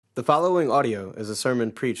The following audio is a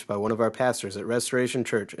sermon preached by one of our pastors at Restoration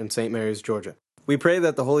Church in St. Mary's, Georgia. We pray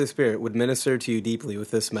that the Holy Spirit would minister to you deeply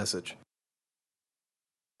with this message.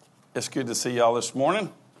 It's good to see y'all this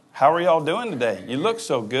morning. How are y'all doing today? You look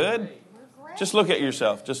so good. Just look at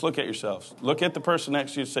yourself. Just look at yourselves. Look at the person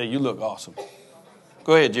next to you and say, you look awesome.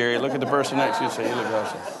 Go ahead, Jerry. Look at the person next to you and say, you look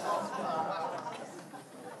awesome.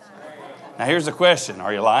 Now, here's the question.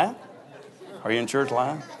 Are you lying? Are you in church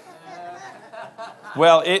lying?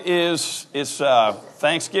 Well, it's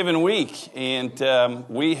Thanksgiving week, and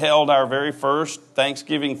we held our very first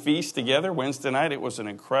Thanksgiving feast together Wednesday night. It was an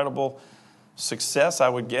incredible success, I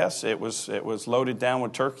would guess. It was loaded down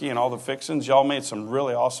with turkey and all the fixings. Y'all made some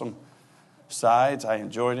really awesome sides. I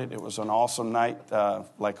enjoyed it. It was an awesome night.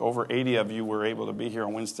 Like over 80 of you were able to be here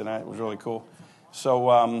on Wednesday night. It was really cool.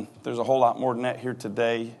 So there's a whole lot more than that here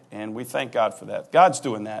today, and we thank God for that. God's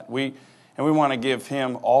doing that. And we want to give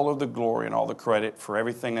Him all of the glory and all the credit for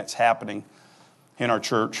everything that's happening in our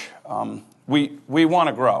church. We want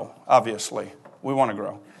to grow, obviously. We want to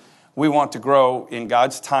grow. We want to grow in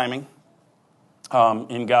God's timing,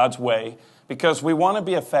 in God's way, because we want to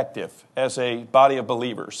be effective as a body of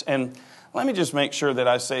believers. And let me just make sure that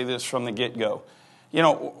I say this from the get-go. You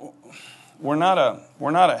know, we're not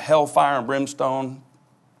a hellfire and brimstone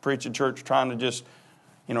preaching church trying to just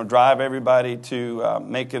drive everybody to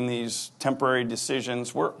making these temporary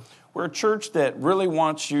decisions. We're a church that really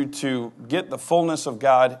wants you to get the fullness of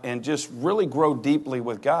God and just really grow deeply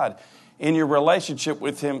with God in your relationship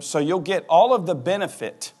with Him, so you'll get all of the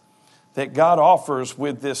benefit that God offers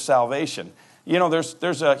with this salvation. You know,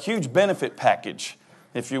 there's a huge benefit package,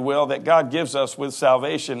 if you will, that God gives us with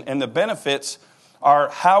salvation, and the benefits are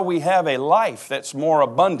how we have a life that's more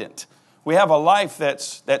abundant. We have a life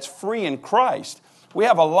that's free in Christ. We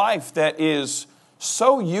have a life that is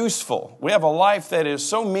so useful. We have a life that is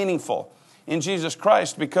so meaningful in Jesus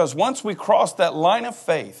Christ, because once we cross that line of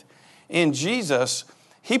faith in Jesus,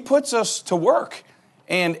 He puts us to work.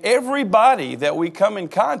 And everybody that we come in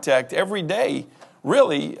contact every day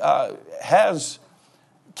really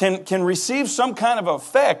can receive some kind of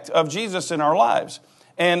effect of Jesus in our lives.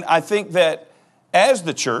 And I think that as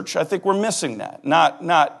the church, I think we're missing that.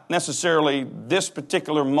 Not necessarily this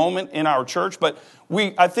particular moment in our church, but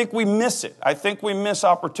I think we miss it. I think we miss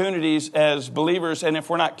opportunities as believers, and if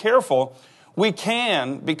we're not careful, we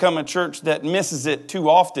can become a church that misses it too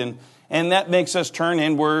often, and that makes us turn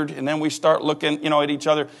inward, and then we start looking, at each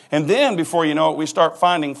other, and then before you know it, we start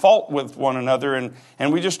finding fault with one another,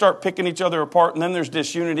 and we just start picking each other apart, and then there's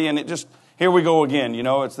disunity, and here we go again,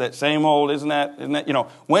 it's that same old, isn't that,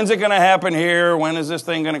 when's it going to happen here? When is this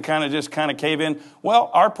thing going to kind of cave in? Well,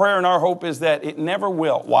 our prayer and our hope is that it never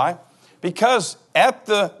will. Why? Because at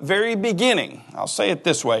the very beginning, I'll say it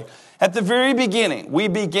this way, at the very beginning, we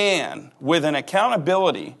began with an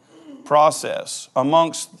accountability process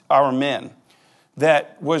amongst our men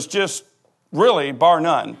that was just really, bar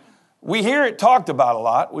none. We hear it talked about a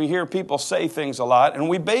lot. We hear people say things a lot, and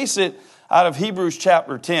we base it out of Hebrews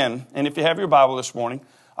chapter 10. And if you have your Bible this morning,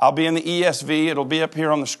 I'll be in the ESV. It'll be up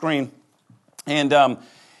here on the screen. And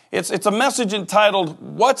it's a message entitled,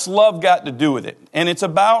 What's Love Got to Do with It? And it's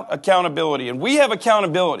about accountability. And we have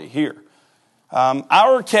accountability here.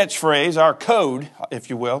 Our catchphrase, our code, if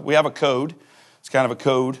you will, we have a code. It's kind of a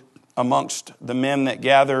code amongst the men that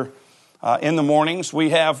gather in the mornings.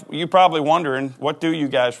 You're probably wondering, what do you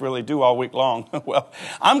guys really do all week long? Well,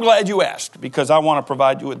 I'm glad you asked, because I want to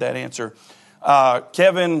provide you with that answer.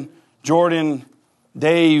 Kevin, Jordan,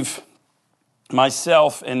 Dave,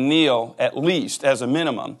 myself, and Neil, at least as a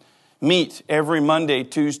minimum, meet every Monday,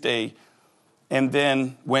 Tuesday, and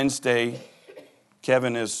then Wednesday.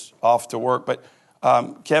 Kevin is off to work, but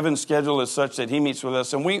Kevin's schedule is such that he meets with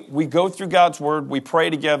us, and we go through God's Word, we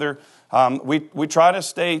pray together. We try to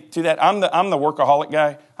stay to that. I'm the workaholic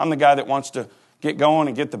guy. I'm the guy that wants to get going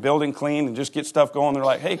and get the building clean and just get stuff going. They're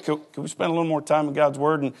like, hey, can we spend a little more time in God's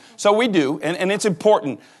Word? And so we do, and it's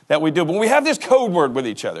important that we do. But we have this code word with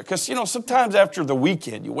each other, because, sometimes after the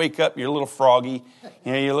weekend, you wake up, you're a little froggy.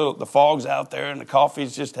 The fog's out there, and the coffee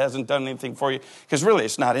just hasn't done anything for you. Because really,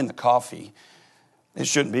 it's not in the coffee. It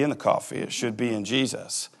shouldn't be in the coffee. It should be in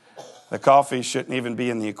Jesus. The coffee shouldn't even be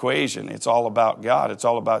in the equation. It's all about God. It's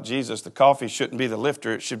all about Jesus. The coffee shouldn't be the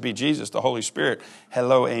lifter. It should be Jesus, the Holy Spirit.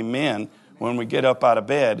 Hello, amen. When we get up out of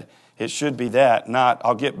bed, it should be that, not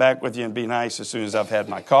I'll get back with you and be nice as soon as I've had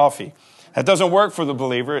my coffee. That doesn't work for the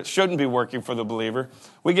believer. It shouldn't be working for the believer.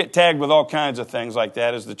 We get tagged with all kinds of things like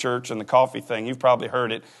that as the church, and the coffee thing. You've probably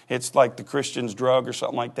heard it. It's like the Christian's drug or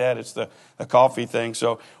something like that. It's the coffee thing.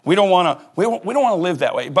 So we don't want to live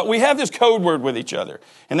that way. But we have this code word with each other.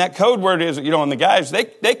 And that code word is, and the guys,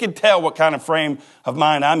 they can tell what kind of frame of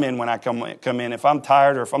mind I'm in when I come in. If I'm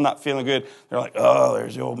tired or if I'm not feeling good, they're like, oh,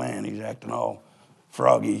 there's the old man. He's acting all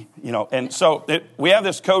froggy, And so we have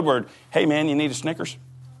this code word. Hey, man, you need a Snickers?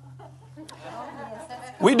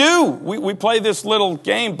 We do. We play this little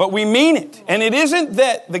game, but we mean it. And it isn't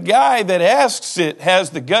that the guy that asks it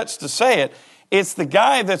has the guts to say it. It's the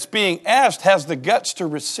guy that's being asked has the guts to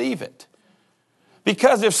receive it.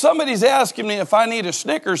 Because if somebody's asking me if I need a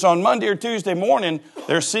Snickers on Monday or Tuesday morning,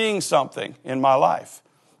 they're seeing something in my life.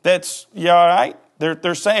 That's, you all right?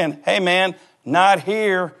 They're saying, hey, man, not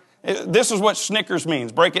here. This is what Snickers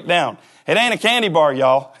means. Break it down. It ain't a candy bar,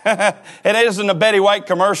 y'all. It isn't a Betty White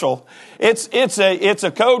commercial. It's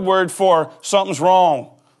a code word for something's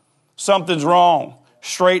wrong. Something's wrong.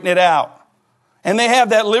 Straighten it out. And they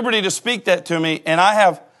have that liberty to speak that to me, and I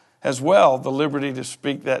have as well the liberty to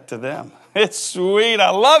speak that to them. It's sweet.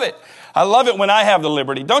 I love it. I love it when I have the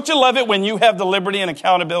liberty. Don't you love it when you have the liberty and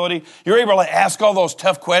accountability? You're able to ask all those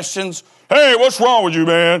tough questions. Hey, what's wrong with you,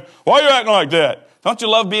 man? Why are you acting like that? Don't you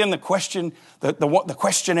love being the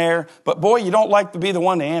questionnaire? But boy, you don't like to be the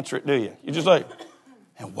one to answer it, do you? You're just like,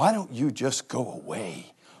 and why don't you just go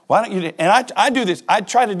away? Why don't you? And I do this. I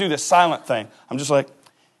try to do this silent thing. I'm just like,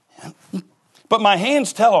 but my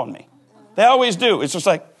hands tell on me. They always do. It's just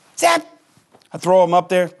like, Zap. I throw them up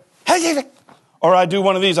there. Or I do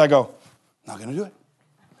one of these. I go, not going to do it.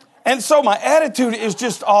 And so my attitude is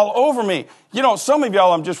just all over me. Some of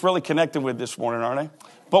y'all I'm just really connected with this morning, aren't I?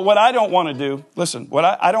 But what I don't want to do, listen,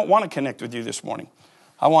 I don't want to connect with you this morning.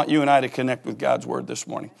 I want you and I to connect with God's word this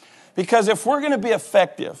morning. Because if we're going to be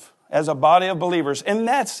effective as a body of believers, and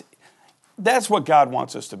that's what God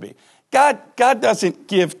wants us to be. God doesn't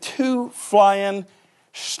give two flying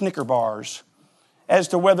Snicker bars as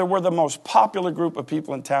to whether we're the most popular group of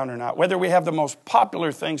people in town or not, whether we have the most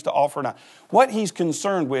popular things to offer or not. What he's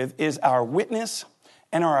concerned with is our witness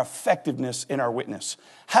and our effectiveness in our witness.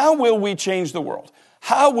 How will we change the world?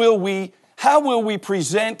 How will we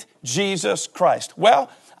present Jesus Christ? Well,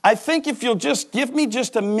 I think if you'll just give me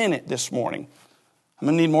just a minute this morning, I'm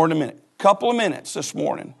going to need more than a minute, couple of minutes this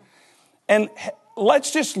morning, and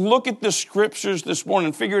let's just look at the scriptures this morning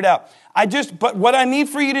and figure it out. But what I need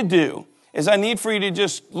for you to do is I need for you to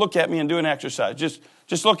just look at me and do an exercise.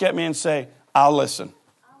 Just look at me and say, I'll listen.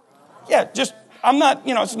 Yeah, I'm not,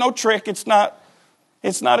 it's no trick. It's not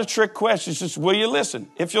a trick question. It's just, will you listen?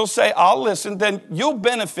 If you'll say, I'll listen, then you'll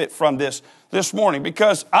benefit from this morning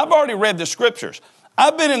because I've already read the scriptures.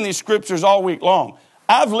 I've been in these scriptures all week long.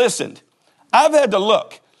 I've listened. I've had to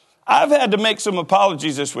look. I've had to make some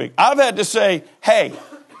apologies this week. I've had to say, hey,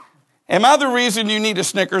 am I the reason you need a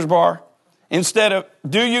Snickers bar? Instead of,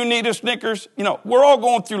 do you need a Snickers? We're all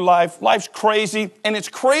going through life. Life's crazy, and it's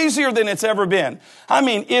crazier than it's ever been. I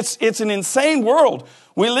mean, it's an insane world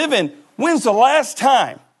we live in. When's the last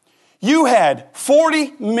time you had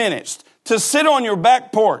 40 minutes to sit on your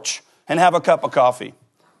back porch and have a cup of coffee?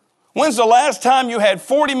 When's the last time you had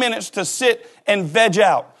 40 minutes to sit and veg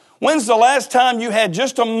out? When's the last time you had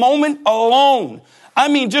just a moment alone? I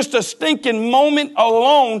mean, just a stinking moment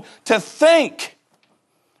alone to think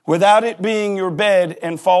without it being your bed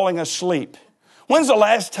and falling asleep. When's the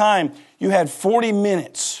last time you had 40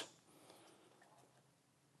 minutes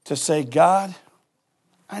to say, God,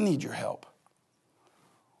 I need your help?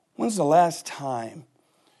 When's the last time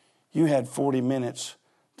you had 40 minutes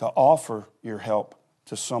to offer your help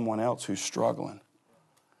to someone else who's struggling?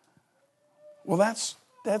 Well,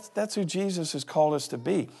 that's who Jesus has called us to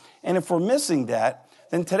be. And if we're missing that,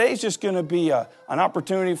 then today's just going to be an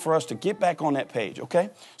opportunity for us to get back on that page, okay?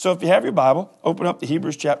 So if you have your Bible, open up to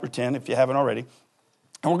Hebrews chapter 10 if you haven't already.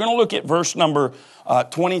 And we're going to look at verse number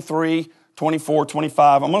 23, 24,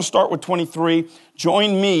 25. I'm going to start with 23.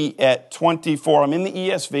 Join me at 24. I'm in the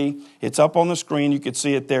ESV. It's up on the screen. You can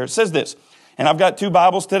see it there. It says this, and I've got two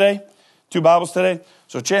Bibles today.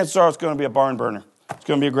 So chances are it's going to be a barn burner. It's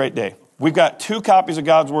going to be a great day. We've got 2 copies of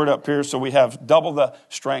God's Word up here, so we have double the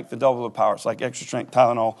strength and double the power. It's like extra strength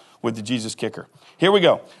Tylenol with the Jesus kicker. Here we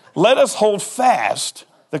go. Let us hold fast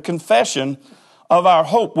the confession of our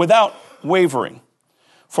hope without wavering.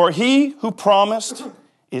 For he who promised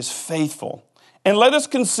is faithful. And let us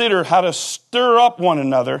consider how to stir up one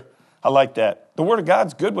another. I like that. The Word of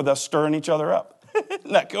God's good with us stirring each other up.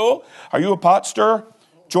 Isn't that cool? Are you a pot stirrer?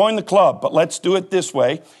 Join the club, but let's do it this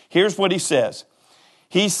way. Here's what he says.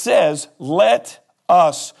 He says, let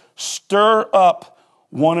us stir up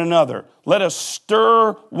one another. Let us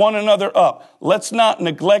stir one another up. Let's not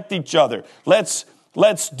neglect each other.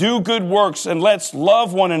 Let's do good works and let's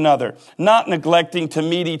love one another, not neglecting to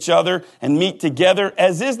meet each other and meet together,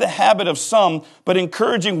 as is the habit of some, but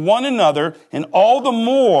encouraging one another, and all the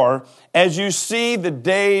more as you see the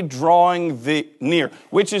day drawing near,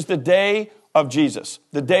 which is the day of Jesus.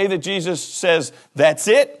 The day that Jesus says, that's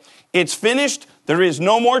it, it's finished, there is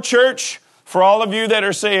no more church. For all of you that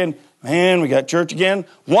are saying, man, we got church again,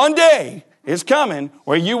 one day is coming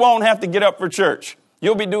where you won't have to get up for church.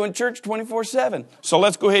 You'll be doing church 24/7. So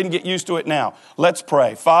let's go ahead and get used to it now. Let's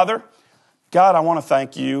pray. Father, God, I want to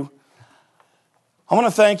thank you. I want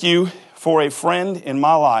to thank you for a friend in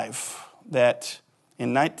my life that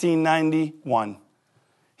in 1991,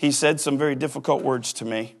 he said some very difficult words to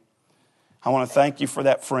me. I want to thank you for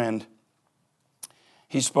that friend.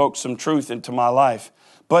 He spoke some truth into my life.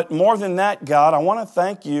 But more than that, God, I want to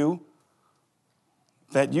thank you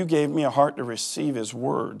that you gave me a heart to receive his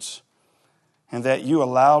words, and that you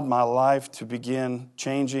allowed my life to begin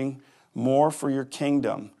changing more for your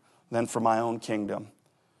kingdom than for my own kingdom.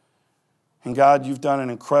 And God, you've done an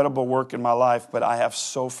incredible work in my life, but I have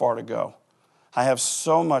so far to go. I have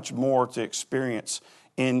so much more to experience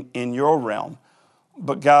in your realm.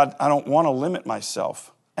 But God, I don't want to limit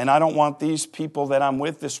myself. And I don't want these people that I'm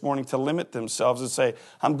with this morning to limit themselves and say,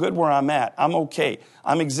 I'm good where I'm at. I'm okay.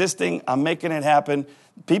 I'm existing. I'm making it happen.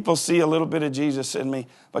 People see a little bit of Jesus in me.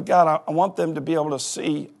 But God, I want them to be able to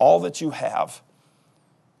see all that you have.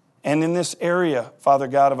 And in this area, Father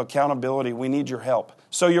God, of accountability, we need your help.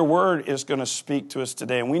 So your word is going to speak to us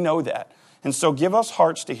today, and we know that. And so give us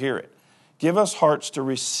hearts to hear it. Give us hearts to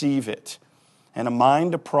receive it and a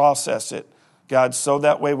mind to process it, God, so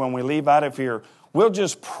that way when we leave out of here, we'll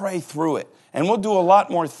just pray through it. And we'll do a lot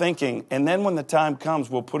more thinking. And then when the time comes,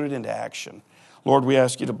 we'll put it into action. Lord, we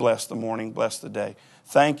ask you to bless the morning, bless the day.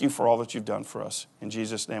 Thank you for all that you've done for us. In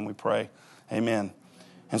Jesus' name we pray. Amen.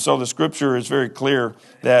 And so the scripture is very clear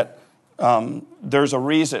that there's a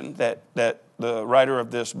reason that the writer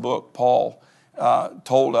of this book, Paul,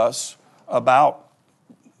 told us about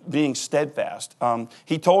being steadfast.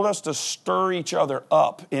 He told us to stir each other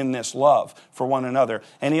up in this love for one another.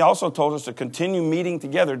 And he also told us to continue meeting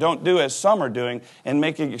together. Don't do as some are doing and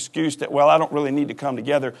make an excuse that, well, I don't really need to come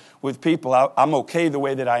together with people. I'm okay the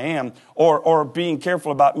way that I am. Or being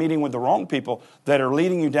careful about meeting with the wrong people that are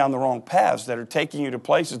leading you down the wrong paths, that are taking you to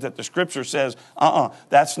places that the scripture says,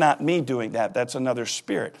 that's not me doing that. That's another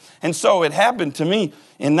spirit. And so it happened to me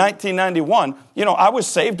in 1991. I was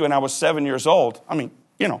saved when I was 7 years old.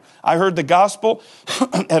 I heard the gospel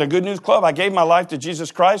at a Good News Club. I gave my life to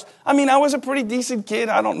Jesus Christ. I was a pretty decent kid.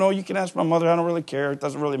 I don't know. You can ask my mother. I don't really care. It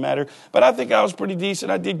doesn't really matter. But I think I was pretty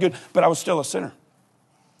decent. I did good. But I was still a sinner.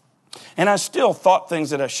 And I still thought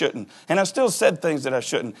things that I shouldn't. And I still said things that I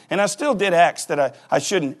shouldn't. And I still did acts that I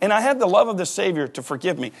shouldn't. And I had the love of the Savior to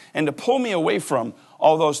forgive me and to pull me away from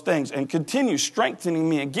all those things and continue strengthening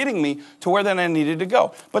me and getting me to where then I needed to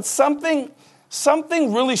go. But something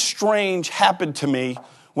really strange happened to me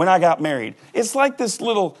when I got married. It's like this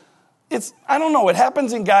little, I don't know, it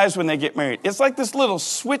happens in guys when they get married. It's like this little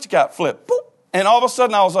switch got flipped. Boop, and all of a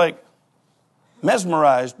sudden I was like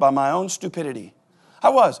mesmerized by my own stupidity. I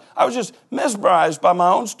was just mesmerized by my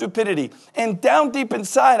own stupidity. And down deep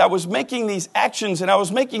inside, I was making these actions and I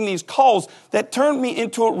was making these calls that turned me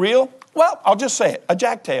into a real, I'll just say it, a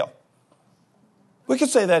jacktail. We can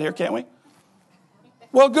say that here, can't we?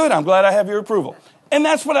 Well, good. I'm glad I have your approval. And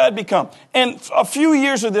that's what I had become. And a few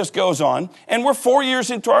years of this goes on, and we're 4 years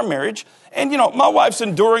into our marriage. And, my wife's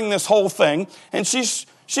enduring this whole thing, and she's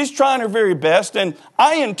trying her very best. And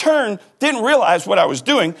I, in turn, didn't realize what I was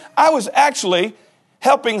doing. I was actually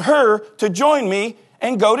helping her to join me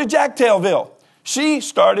and go to Jacktailville. She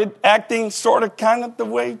started acting sort of kind of the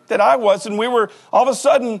way that I was, and we were all of a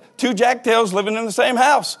sudden two Jacktails living in the same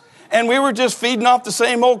house. And we were just feeding off the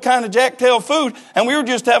same old kind of Jacktail food, and we were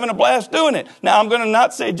just having a blast doing it. Now, I'm going to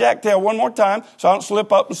not say Jacktail one more time, so I don't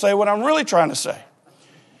slip up and say what I'm really trying to say.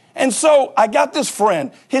 And so I got this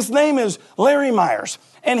friend. His name is Larry Myers.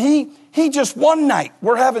 And he just one night,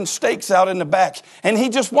 we're having steaks out in the back, and he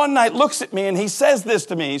just one night looks at me, and he says this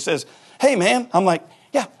to me. He says, hey, man. I'm like,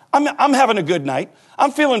 yeah, I'm having a good night.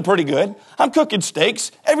 I'm feeling pretty good. I'm cooking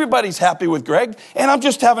steaks. Everybody's happy with Greg, and I'm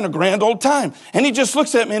just having a grand old time. And he just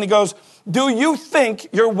looks at me and he goes, do you think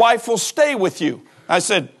your wife will stay with you? I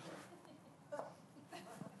said,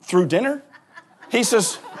 through dinner? He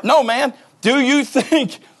says, no, man. Do you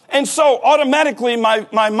think? And so automatically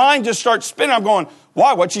my mind just starts spinning. I'm going,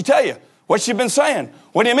 why? What'd she tell you? What's she been saying?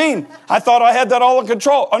 What do you mean? I thought I had that all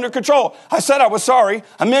under control. I said I was sorry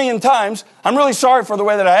 1,000,000 times. I'm really sorry for the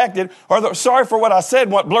way that I acted, or sorry for what I said,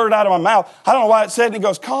 what blurted out of my mouth. I don't know why it said. And he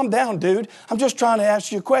goes, calm down, dude. I'm just trying to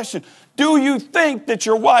ask you a question. Do you think that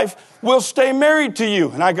your wife will stay married to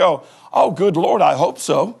you? And I go, oh, good Lord, I hope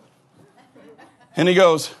so. And he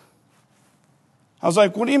goes, I was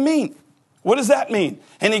like, what do you mean? What does that mean?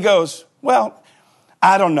 And he goes, well,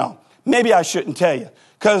 I don't know. Maybe I shouldn't tell you.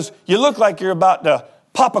 Because you look like you're about to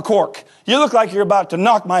pop a cork. You look like you're about to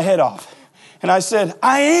knock my head off. And I said,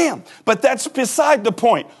 I am. But that's beside the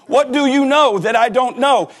point. What do you know that I don't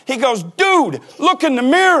know? He goes, dude, look in the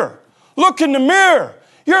mirror. Look in the mirror.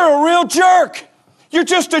 You're a real jerk. You're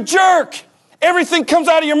just a jerk. Everything comes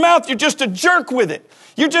out of your mouth. You're just a jerk with it.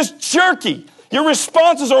 You're just jerky. Your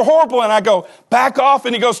responses are horrible. And I go, back off.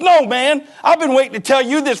 And he goes, no, man, I've been waiting to tell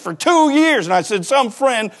you this for 2 years. And I said, some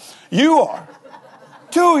friend you are.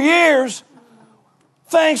 2 years?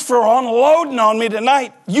 Thanks for unloading on me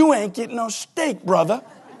tonight. You ain't getting no steak, brother.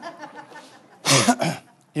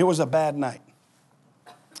 It was a bad night.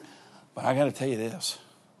 But I got to tell you this.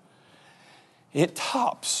 It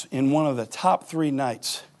tops in one of the top 3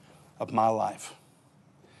 nights of my life.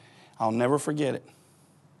 I'll never forget it.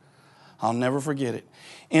 I'll never forget it.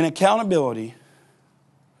 In accountability,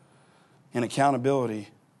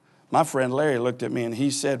 my friend Larry looked at me and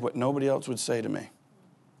he said what nobody else would say to me.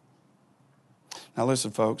 Now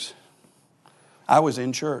listen, folks. I was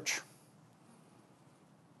in church.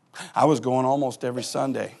 I was going almost every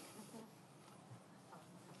Sunday.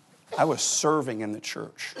 I was serving in the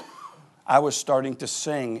church. I was starting to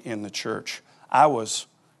sing in the church. I was,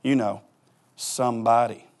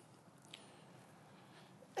 somebody.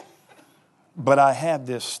 But I had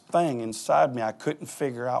this thing inside me. I couldn't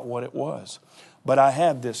figure out what it was. But I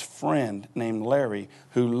had this friend named Larry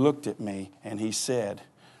who looked at me and he said,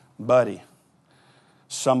 buddy,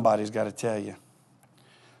 somebody's got to tell you.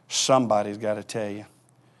 Somebody's got to tell you.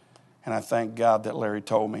 And I thank God that Larry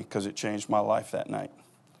told me because it changed my life that night.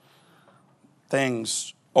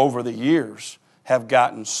 Things over the years have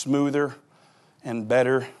gotten smoother and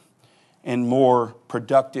better and more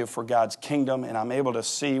productive for God's kingdom. And I'm able to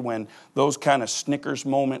see when those kind of Snickers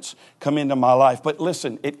moments come into my life. But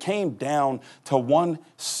listen, it came down to one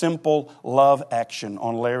simple love action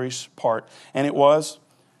on Larry's part. And it was,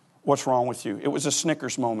 what's wrong with you? It was a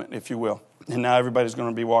Snickers moment, if you will. And now everybody's going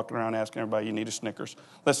to be walking around asking everybody, you need a Snickers.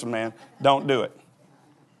 Listen, man, don't do it.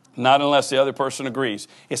 Not unless the other person agrees.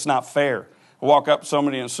 It's not fair. Walk up to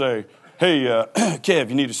somebody and say, hey, Kev,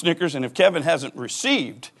 you need a Snickers? And if Kevin hasn't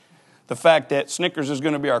received the fact that Snickers is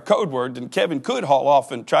going to be our code word, then Kevin could haul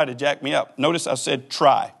off and try to jack me up. Notice I said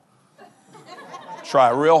try. Try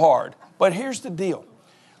real hard. But here's the deal.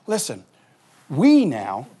 Listen,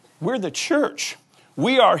 we're the church.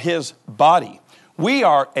 We are his body. We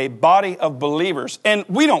are a body of believers, and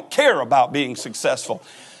we don't care about being successful.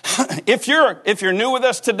 If you're new with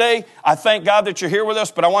us today, I thank God that you're here with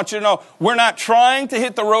us, but I want you to know we're not trying to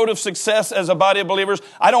hit the road of success as a body of believers.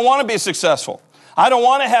 I don't want to be successful. I don't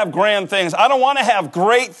want to have grand things. I don't want to have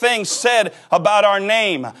great things said about our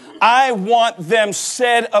name. I want them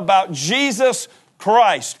said about Jesus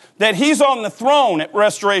Christ, that he's on the throne at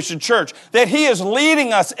Restoration Church, that he is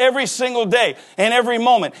leading us every single day and every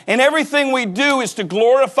moment. And everything we do is to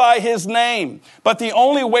glorify his name. But the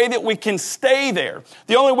only way that we can stay there,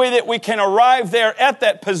 the only way that we can arrive there at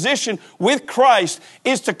that position with Christ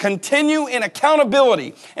is to continue in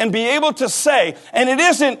accountability and be able to say, and it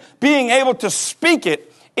isn't being able to speak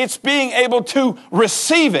it, it's being able to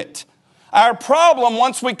receive it. Our problem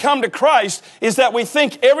once we come to Christ is that we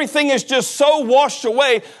think everything is just so washed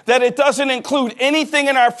away that it doesn't include anything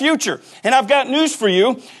in our future. And I've got news for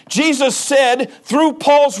you. Jesus said through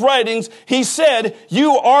Paul's writings, he said,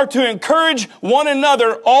 you are to encourage one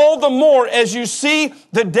another all the more as you see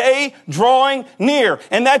the day drawing near.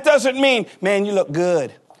 And that doesn't mean, man, you look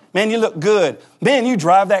good. Man, you look good. Man, you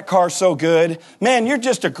drive that car so good. Man, you're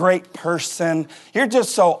just a great person. You're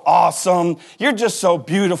just so awesome. You're just so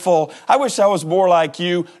beautiful. I wish I was more like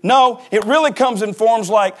you. No, it really comes in forms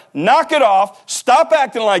like, knock it off. Stop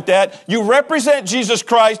acting like that. You represent Jesus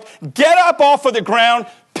Christ. Get up off of the ground.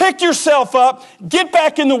 Pick yourself up. Get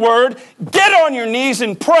back in the Word. Get on your knees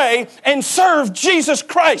and pray and serve Jesus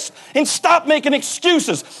Christ. And stop making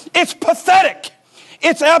excuses. It's pathetic.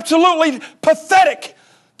 It's absolutely pathetic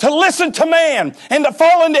to listen to man and to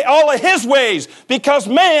fall into all of his ways because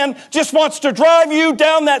man just wants to drive you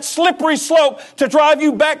down that slippery slope to drive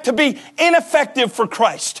you back to be ineffective for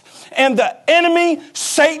Christ. And the enemy,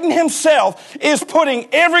 Satan himself, is putting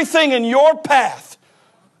everything in your path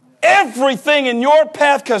everything in your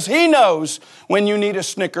path because He knows when you need a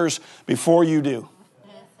Snickers before you do.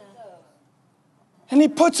 And He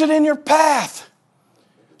puts it in your path.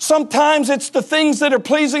 Sometimes it's the things that are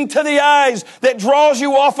pleasing to the eyes that draws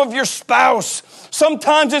you off of your spouse.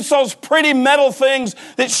 Sometimes it's those pretty metal things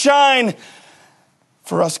that shine.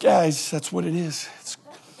 For us guys, that's what it is.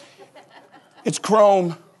 It's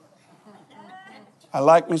chrome. I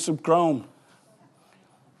like me some chrome.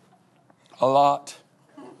 A lot.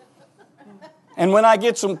 And when I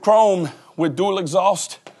get some chrome with dual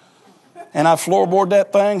exhaust and I floorboard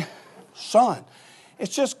that thing, son,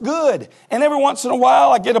 it's just good. And every once in a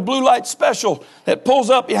while, I get a blue light special that pulls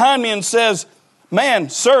up behind me and says, man,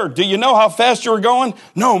 sir, do you know how fast you were going?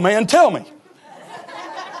 No, man, tell me.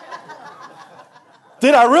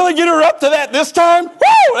 Did I really get her up to that this time?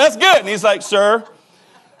 Woo, that's good. And he's like, sir,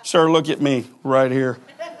 look at me right here.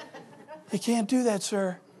 You can't do that,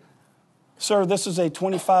 sir. Sir, this is a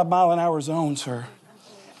 25 mile an hour zone, sir.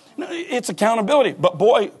 It's accountability. But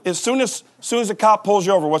boy, as soon as a cop pulls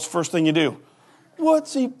you over, what's the first thing you do?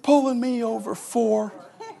 What's he pulling me over for?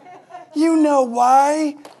 You know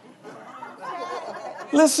why.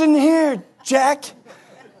 Listen here, Jack.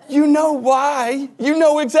 You know why. You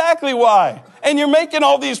know exactly why. And you're making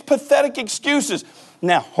all these pathetic excuses.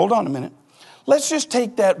 Now, hold on a minute. Let's just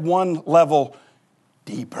take that one level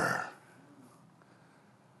deeper.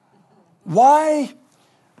 Why?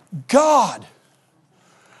 God,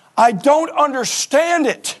 I don't understand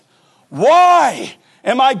it. Why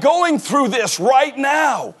am I going through this right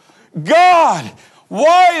now? God,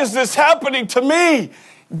 why is this happening to me?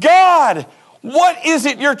 God, what is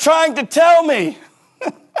it you're trying to tell me?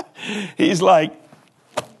 He's like,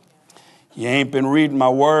 you ain't been reading my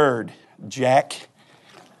word, Jack.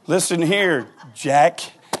 Listen here, Jack.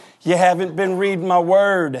 You haven't been reading my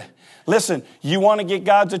word. Listen, you want to get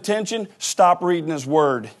God's attention? Stop reading His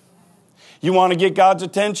word. You want to get God's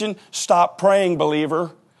attention? Stop praying,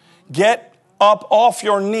 believer. Get up off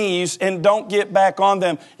your knees and don't get back on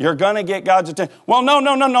them. You're going to get God's attention. Well,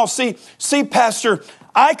 no. See, Pastor,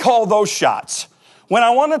 I call those shots. When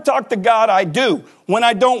I want to talk to God, I do. When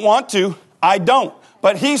I don't want to, I don't.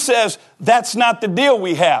 But He says that's not the deal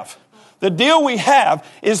we have. The deal we have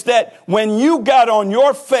is that when you got on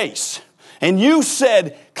your face and you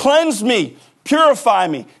said, cleanse me, purify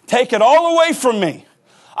me, take it all away from me,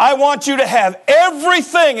 I want you to have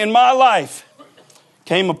everything in my life.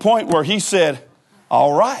 Came a point where He said,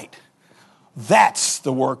 all right, that's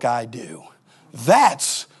the work I do.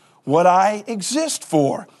 That's what I exist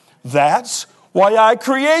for. That's why I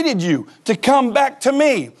created you, to come back to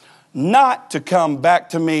me, not to come back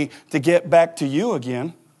to me to get back to you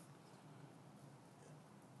again.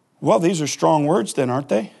 Well, these are strong words then, aren't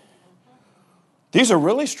they? These are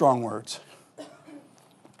really strong words.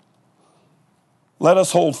 Let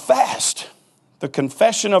us hold fast the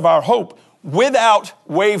confession of our hope without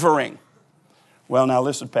wavering. Well, now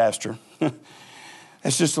listen, Pastor.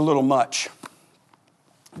 That's just a little much.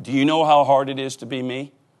 Do you know how hard it is to be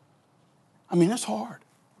me? I mean, it's hard.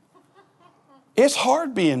 It's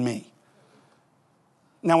hard being me.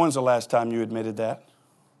 Now, when's the last time you admitted that?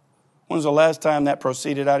 When's the last time that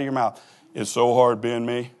proceeded out of your mouth? It's so hard being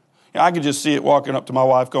me. I could just see it walking up to my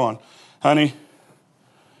wife going, honey,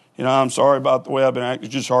 I'm sorry about the way I've been acting.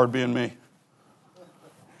 It's just hard being me.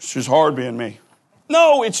 It's just hard being me.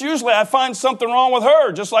 No, it's usually I find something wrong with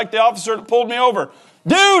her, just like the officer that pulled me over.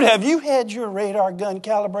 Dude, have you had your radar gun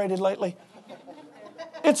calibrated lately?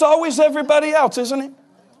 It's always everybody else, isn't it?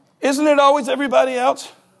 Isn't it always everybody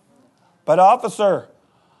else? But officer,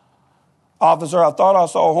 I thought I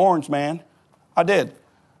saw horns, man. I did.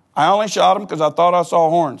 I only shot him because I thought I saw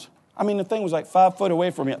horns. I mean, the thing was like 5 foot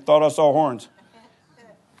away from me. I thought I saw horns.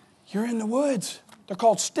 You're in the woods. They're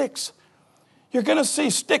called sticks. You're going to see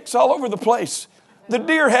sticks all over the place. The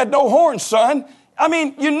deer had no horns, son. I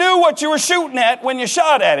mean, you knew what you were shooting at when you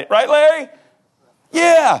shot at it, right, Larry?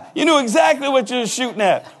 Yeah, you knew exactly what you were shooting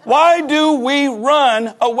at. Why do we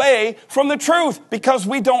run away from the truth? Because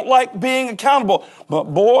we don't like being accountable. But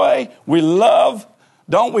boy,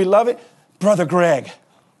 don't we love it? Brother Greg,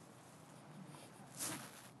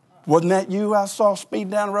 wasn't that you I saw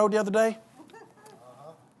speeding down the road the other day?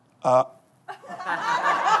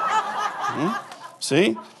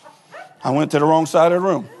 See? I went to the wrong side of the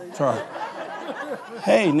room. Sorry.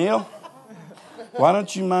 Hey, Neil. Why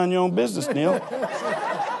don't you mind your own business, Neil?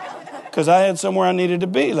 Because I had somewhere I needed to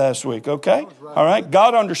be last week, okay? All right?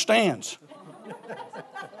 God understands.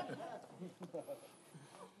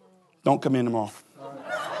 Don't come in tomorrow.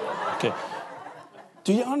 Okay.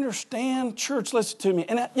 Do you understand? Church, listen to me.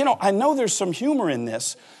 And, I know there's some humor in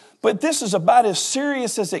this, but this is about as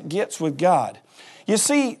serious as it gets with God. You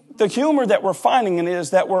see, the humor that we're finding in it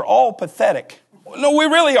is that we're all pathetic. No, we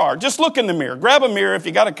really are. Just look in the mirror. Grab a mirror if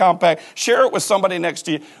you got a compact. Share it with somebody next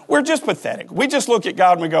to you. We're just pathetic. We just look at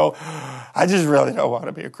God and we go, I just really don't want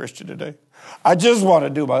to be a Christian today. I just want to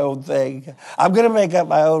do my own thing. I'm going to make up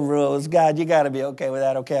my own rules. God, you got to be okay with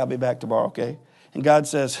that. Okay, I'll be back tomorrow, okay? And God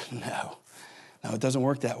says, no, it doesn't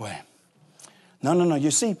work that way. No.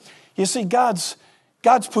 You see, God's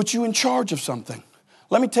put you in charge of something.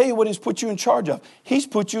 Let me tell you what He's put you in charge of. He's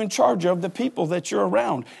put you in charge of the people that you're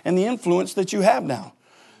around and the influence that you have now.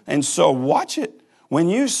 And so watch it. When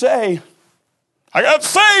you say, I got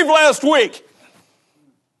saved last week,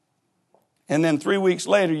 and then 3 weeks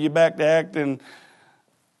later you're back to acting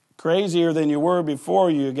crazier than you were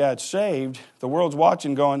before you got saved, the world's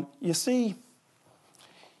watching going, you see,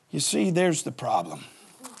 there's the problem.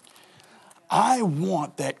 I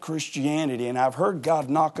want that Christianity, and I've heard God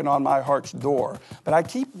knocking on my heart's door, but I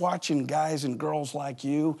keep watching guys and girls like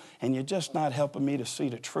you, and you're just not helping me to see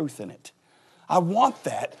the truth in it. I want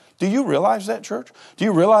that. Do you realize that, church? Do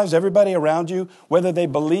you realize everybody around you, whether they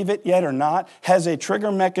believe it yet or not, has a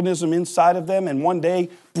trigger mechanism inside of them, and one day,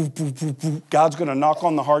 God's going to knock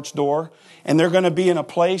on the heart's door, and they're going to be in a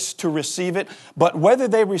place to receive it, but whether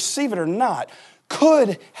they receive it or not,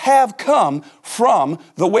 could have come from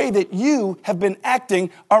the way that you have been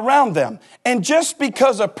acting around them. And just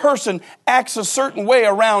because a person acts a certain way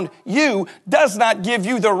around you does not give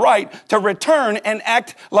you the right to return and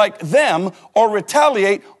act like them or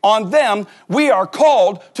retaliate on them. We are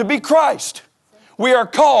called to be Christ. We are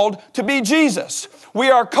called to be Jesus. We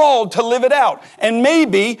are called to live it out. And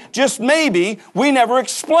maybe, just maybe, we never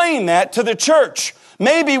explain that to the church.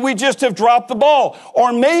 Maybe we just have dropped the ball.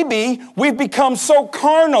 Or maybe we've become so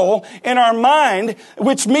carnal in our mind,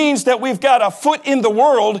 which means that we've got a foot in the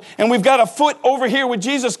world and we've got a foot over here with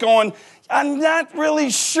Jesus going, I'm not really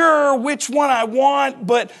sure which one I want,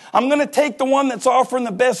 but I'm going to take the one that's offering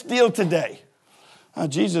the best deal today.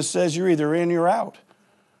 Jesus says you're either in or you're out.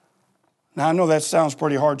 Now, I know that sounds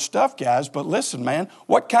pretty hard stuff, guys, but listen, man,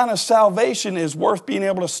 what kind of salvation is worth being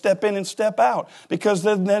able to step in and step out? Because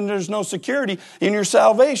then there's no security in your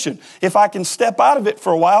salvation. If I can step out of it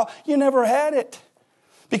for a while, you never had it.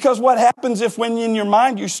 Because what happens if when in your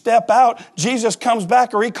mind you step out, Jesus comes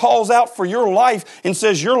back or He calls out for your life and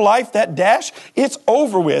says, your life, that dash, it's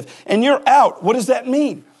over with, and you're out. What does that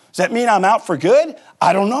mean? Does that mean I'm out for good?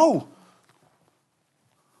 I don't know.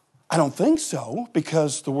 I don't think so,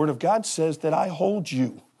 because the Word of God says that I hold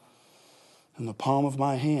you in the palm of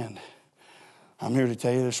my hand. I'm here to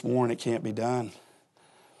tell you this morning, it can't be done.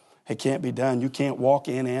 It can't be done. You can't walk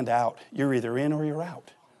in and out. You're either in or you're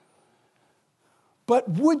out. But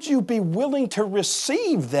would you be willing to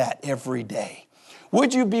receive that every day?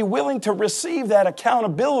 Would you be willing to receive that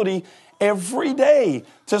accountability every day?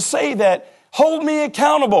 To say that, hold me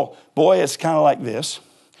accountable. Boy, it's kind of like this.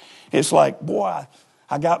 It's like, boy,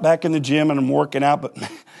 I got back in the gym and I'm working out, but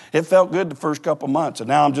it felt good the first couple months. And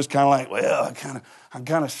now I'm just kind of like, well, I'm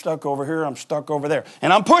kind of stuck over here. I'm stuck over there.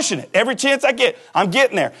 And I'm pushing it. Every chance I get, I'm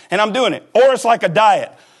getting there. And I'm doing it. Or it's like a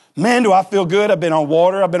diet. Man, do I feel good. I've been on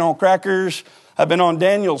water. I've been on crackers. I've been on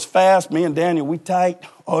Daniel's fast. Me and Daniel, we tight.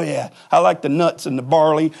 Oh, yeah. I like the nuts and the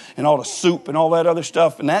barley and all the soup and all that other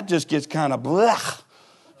stuff. And that just gets kind of blah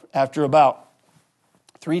after about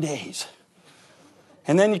 3 days.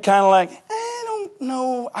 And then you kind of like,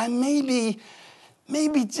 no, I maybe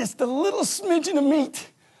just a little smidgen of meat.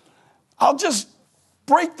 I'll just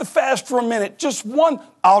break the fast for a minute. Just one.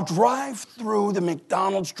 I'll drive through the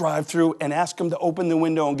McDonald's drive-thru and ask them to open the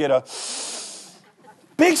window and get a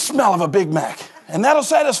big smell of a Big Mac. And that'll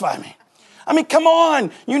satisfy me. I mean, come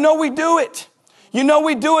on. You know we do it. You know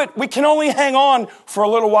we do it. We can only hang on for a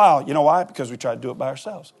little while. You know why? Because we try to do it by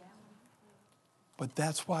ourselves. But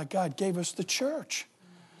that's why God gave us the church.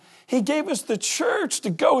 He gave us the church to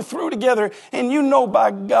go through together. And you know,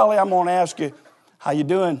 by golly, I'm going to ask you, how you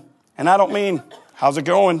doing? And I don't mean, how's it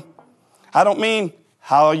going? I don't mean,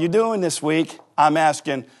 how are you doing this week? I'm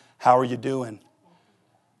asking, how are you doing?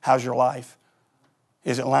 How's your life?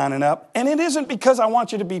 Is it lining up? And it isn't because I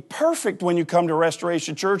want you to be perfect when you come to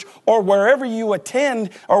Restoration Church or wherever you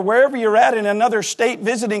attend or wherever you're at in another state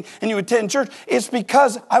visiting and you attend church. It's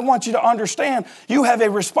because I want you to understand you have a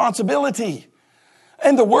responsibility.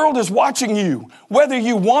 And the world is watching you. Whether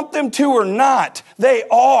you want them to or not, they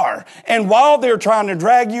are. And while they're trying to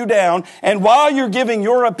drag you down, and while you're giving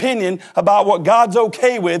your opinion about what God's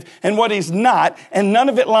okay with and what He's not, and none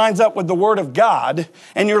of it lines up with the Word of God,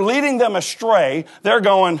 and you're leading them astray, they're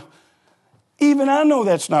going, even I know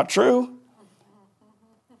that's not true.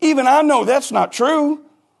 Even I know that's not true.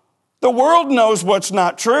 The world knows what's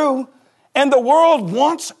not true. And the world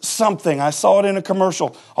wants something. I saw it in a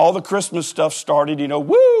commercial. All the Christmas stuff started,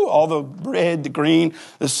 woo, all the red, the green,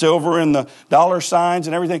 the silver, and the dollar signs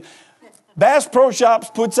and everything. Bass Pro Shops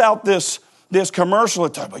puts out this commercial.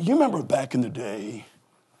 It's about, you remember back in the day?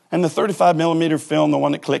 And the 35 millimeter film, the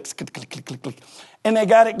one that clicks, click, click, click, click, click. And they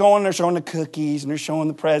got it going. They're showing the cookies, and they're showing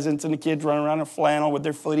the presents, and the kids running around in flannel with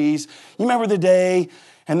their footies. You remember the day?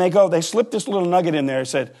 And they slip this little nugget in there and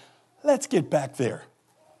said, let's get back there.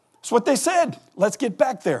 That's what they said. Let's get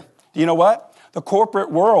back there. You know what? The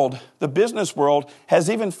corporate world, the business world, has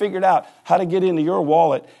even figured out how to get into your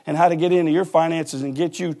wallet and how to get into your finances and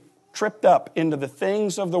get you tripped up into the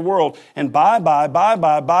things of the world and buy,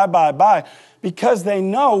 because they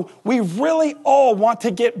know we really all want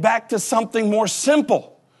to get back to something more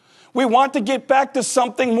simple. We want to get back to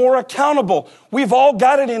something more accountable. We've all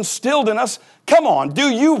got it instilled in us. Come on, do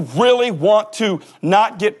you really want to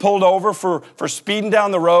not get pulled over for speeding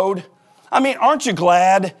down the road? I mean, aren't you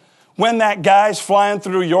glad when that guy's flying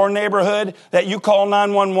through your neighborhood that you call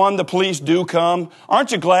 911, the police do come?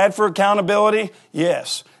 Aren't you glad for accountability?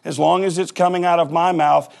 Yes, as long as it's coming out of my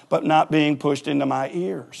mouth but not being pushed into my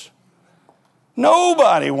ears.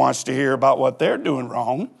 Nobody wants to hear about what they're doing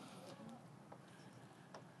wrong.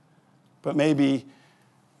 But maybe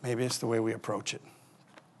it's the way we approach it.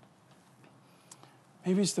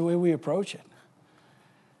 Maybe it's the way we approach it.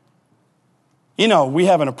 We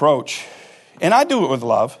have an approach, and I do it with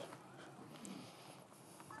love.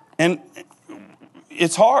 And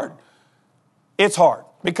it's hard. It's hard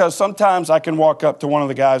because sometimes I can walk up to one of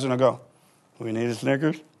the guys and I go, we need a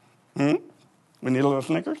Snickers? We need a little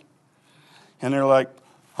Snickers? And they're like,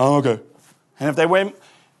 oh, okay. And if they wave,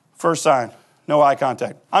 first sign, no eye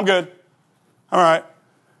contact. I'm good. All right.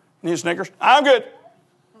 Need a Snickers? I'm good.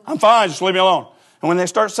 I'm fine. Just leave me alone. And when they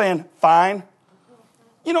start saying fine,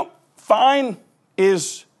 fine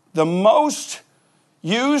is the most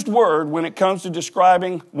used word when it comes to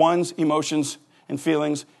describing one's emotions and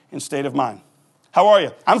feelings and state of mind. How are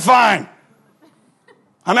you? I'm fine.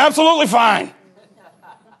 I'm absolutely fine.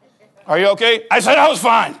 Are you okay? I said I was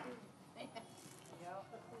fine.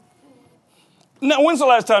 Now, when's the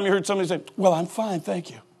last time you heard somebody say, well, I'm fine, thank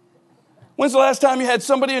you? When's the last time you had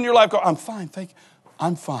somebody in your life go, I'm fine, thank you.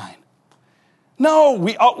 I'm fine. No,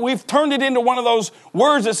 we've turned it into one of those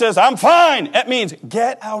words that says, I'm fine. That means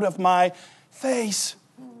get out of my face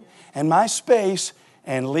and my space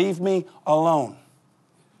and leave me alone.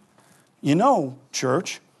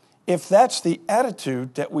 Church, if that's the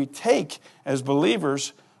attitude that we take as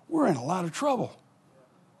believers, we're in a lot of trouble.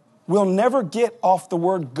 We'll never get off the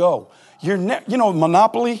word go.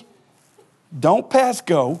 Monopoly, don't pass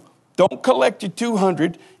go. Don't collect your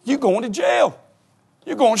 200. You're going to jail.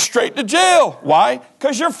 You're going straight to jail. Why?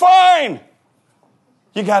 Because you're fine.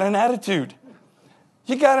 You got an attitude.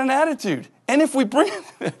 You got an attitude. And if we bring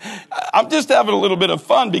I'm just having a little bit of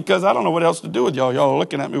fun because I don't know what else to do with y'all. Y'all are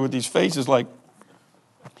looking at me with these faces like,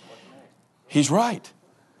 he's right.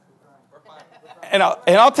 And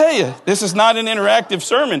I'll tell you, this is not an interactive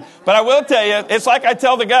sermon, but I will tell you, it's like I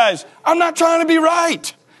tell the guys, I'm not trying to be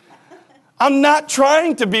right. I'm not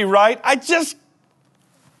trying to be right. I just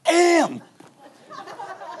am.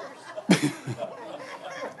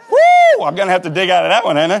 Woo! I'm going to have to dig out of that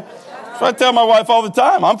one, ain't I? So I tell my wife all the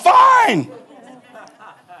time, I'm fine.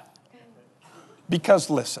 Because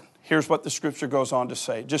listen, here's what the scripture goes on to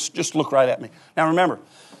say. Just look right at me. Now remember,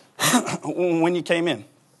 when you came in,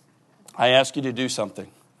 I asked you to do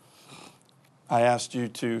something. I asked you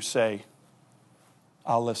to say,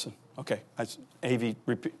 I'll listen. Okay. Avi,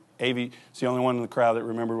 Avi's the only one in the crowd that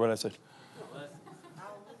remembered what I said.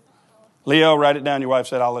 Leo, write it down. Your wife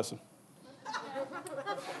said, I'll listen.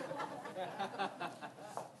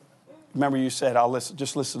 Remember you said, I'll listen.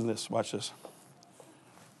 Just listen to this. Watch this.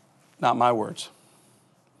 Not my words.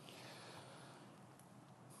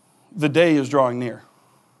 The day is drawing near.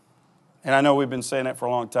 And I know we've been saying that for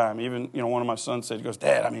a long time. Even, one of my sons said, he goes,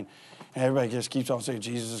 Dad, everybody just keeps on saying,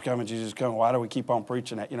 Jesus is coming, Jesus is coming. Why do we keep on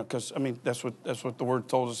preaching that? Because, that's what the word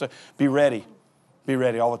told us to say. Be ready. Be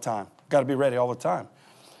ready all the time. Got to be ready all the time.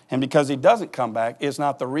 And because he doesn't come back, it's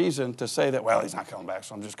not the reason to say that, well, he's not coming back,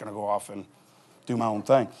 so I'm just going to go off and do my own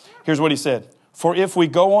thing. Here's what he said. For if we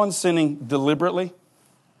go on sinning deliberately,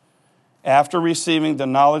 after receiving the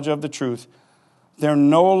knowledge of the truth, there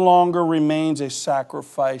no longer remains a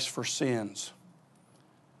sacrifice for sins.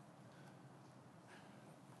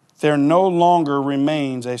 There no longer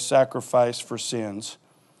remains a sacrifice for sins,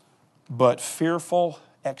 but fearful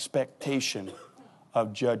expectation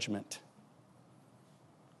of judgment.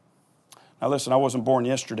 Now listen, I wasn't born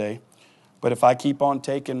yesterday, but if I keep on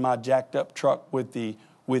taking my jacked up truck with the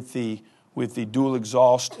with the dual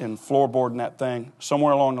exhaust and floorboarding that thing,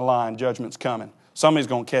 somewhere along the line, judgment's coming. Somebody's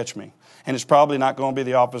going to catch me. And it's probably not going to be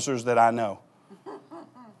the officers that I know.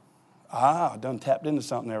 I done tapped into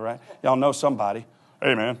something there, right? Y'all know somebody.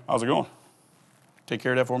 Hey, man, how's it going? Take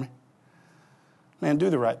care of that for me. Man, do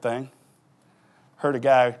the right thing. Heard a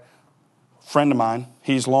guy, friend of mine,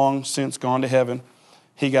 he's long since gone to heaven.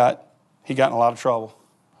 He got in a lot of trouble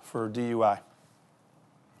for DUI.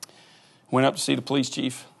 Went up to see the police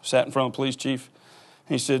chief, sat in front of the police chief.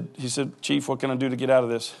 He said, Chief, what can I do to get out of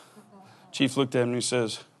this? Chief looked at him and he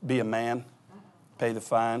says, be a man, pay the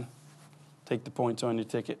fine, take the points on your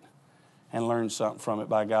ticket, and learn something from it,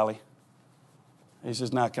 by golly. He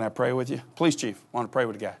says, now, can I pray with you? Police chief, I want to pray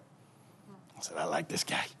with a guy. I said, I like this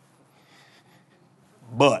guy.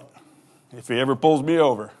 But if he ever pulls me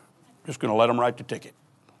over, I'm just going to let him write the ticket.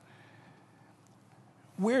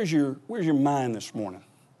 Where's your mind this morning?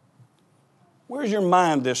 Where's your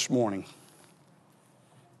mind this morning?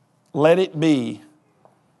 Let it be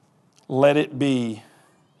that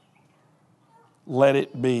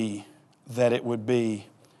it would be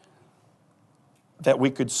that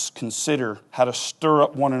we could consider how to stir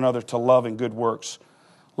up one another to love and good works.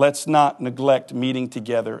 Let's not neglect meeting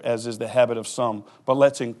together, as is the habit of some, but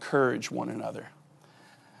let's encourage one another.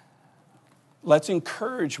 Let's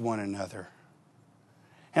encourage one another.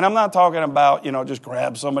 And I'm not talking about, just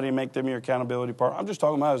grab somebody and make them your accountability partner. I'm just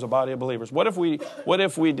talking about as a body of believers. What if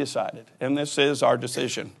we decided, and this is our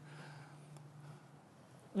decision,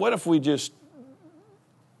 what if we just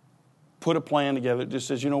put a plan together that just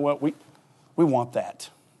says, you know what, we want that.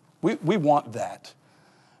 We want that.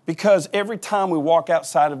 Because every time we walk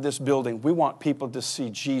outside of this building, we want people to see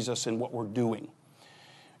Jesus in what we're doing.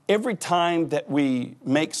 Every time that we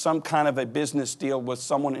make some kind of a business deal with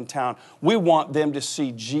someone in town, we want them to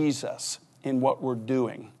see Jesus in what we're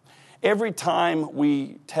doing. Every time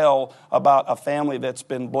we tell about a family that's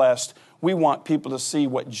been blessed, we want people to see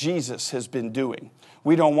what Jesus has been doing.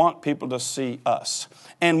 We don't want people to see us.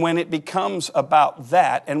 And when it becomes about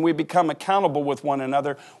that and we become accountable with one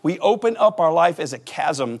another, we open up our life as a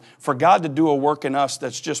chasm for God to do a work in us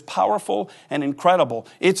that's just powerful and incredible.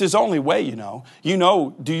 It's His only way, do you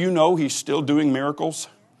know He's still doing miracles?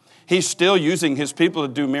 He's still using His people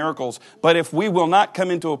to do miracles. But if we will not come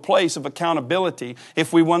into a place of accountability,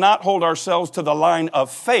 if we will not hold ourselves to the line of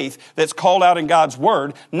faith that's called out in God's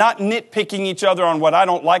Word, not nitpicking each other on what I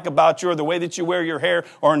don't like about you or the way that you wear your hair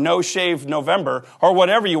or no shave November or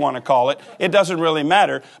whatever you want to call it, it doesn't really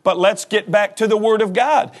matter. But let's get back to the Word of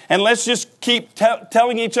God. And let's just keep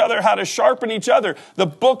telling each other how to sharpen each other. The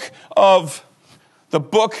book of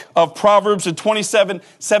Proverbs in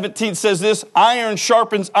 27:17 says this, iron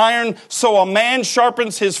sharpens iron, so a man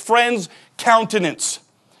sharpens his friend's countenance.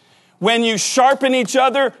 When you sharpen each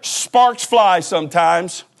other, sparks fly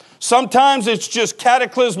sometimes. Sometimes it's just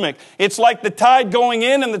cataclysmic. It's like the tide going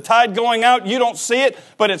in and the tide going out. You don't see it,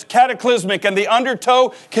 but it's cataclysmic, and the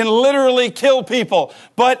undertow can literally kill people.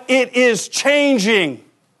 But it is changing,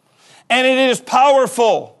 and it is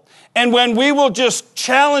powerful. And when we will just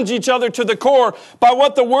challenge each other to the core by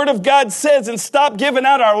what the Word of God says and stop giving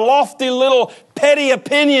out our lofty little petty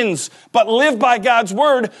opinions, but live by God's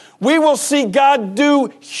Word, we will see God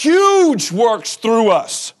do huge works through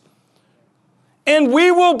us. And we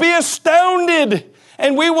will be astounded.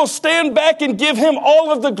 And we will stand back and give Him all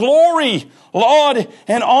of the glory, laud,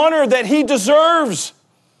 and honor that He deserves.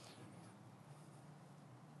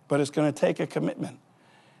 But it's going to take a commitment.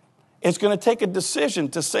 It's going to take a decision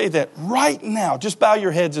to say that right now. Just bow your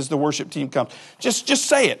heads as the worship team comes. Just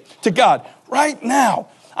say it to God. Right now,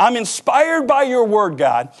 I'm inspired by your word,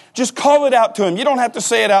 God. Just call it out to Him. You don't have to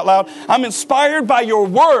say it out loud. I'm inspired by your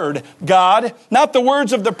word, God. Not the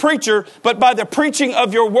words of the preacher, but by the preaching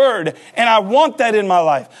of your word. And I want that in my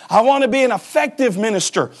life. I want to be an effective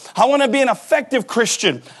minister. I want to be an effective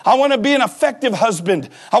Christian. I want to be an effective husband.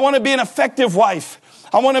 I want to be an effective wife.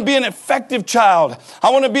 I want to be an effective child. I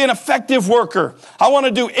want to be an effective worker. I want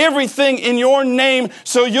to do everything in your name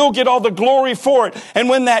so you'll get all the glory for it. And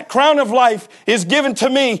when that crown of life is given to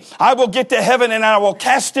me, I will get to heaven and I will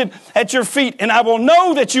cast it at your feet. And I will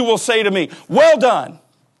know that you will say to me, well done.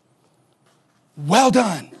 Well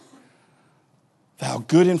done, thou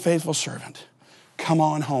good and faithful servant. Come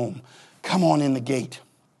on home. Come on in the gate.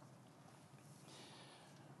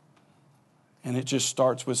 And it just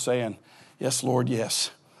starts with saying, yes, Lord, yes.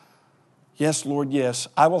 Yes, Lord, yes.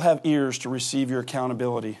 I will have ears to receive your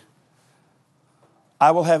accountability. I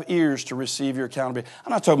will have ears to receive your accountability.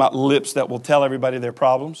 I'm not talking about lips that will tell everybody their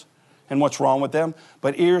problems and what's wrong with them,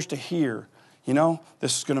 but ears to hear.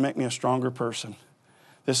 This is going to make me a stronger person.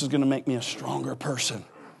 This is going to make me a stronger person.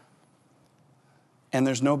 And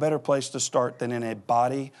there's no better place to start than in a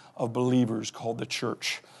body of believers called the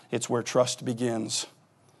church. It's where trust begins.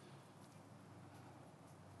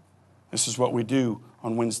 This is what we do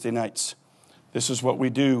on Wednesday nights. This is what we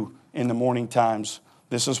do in the morning times.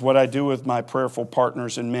 This is what I do with my prayerful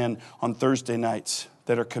partners and men on Thursday nights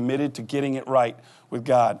that are committed to getting it right with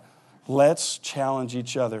God. Let's challenge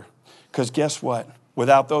each other. Because guess what?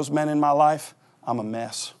 Without those men in my life, I'm a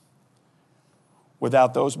mess.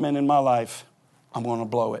 Without those men in my life, I'm going to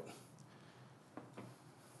blow it.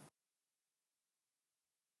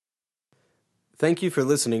 Thank you for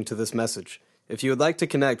listening to this message. If you would like to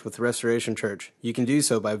connect with Restoration Church, you can do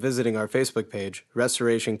so by visiting our Facebook page,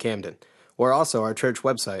 Restoration Camden, or also our church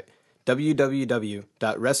website,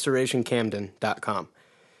 www.restorationcamden.com.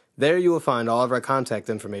 There you will find all of our contact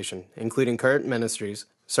information, including current ministries,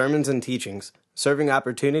 sermons and teachings, serving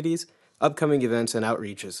opportunities, upcoming events, and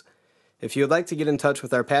outreaches. If you would like to get in touch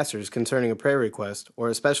with our pastors concerning a prayer request or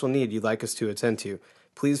a special need you'd like us to attend to,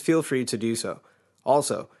 please feel free to do so.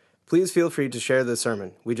 Also, please feel free to share this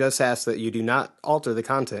sermon. We just ask that you do not alter the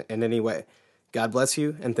content in any way. God bless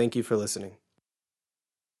you, and thank you for listening.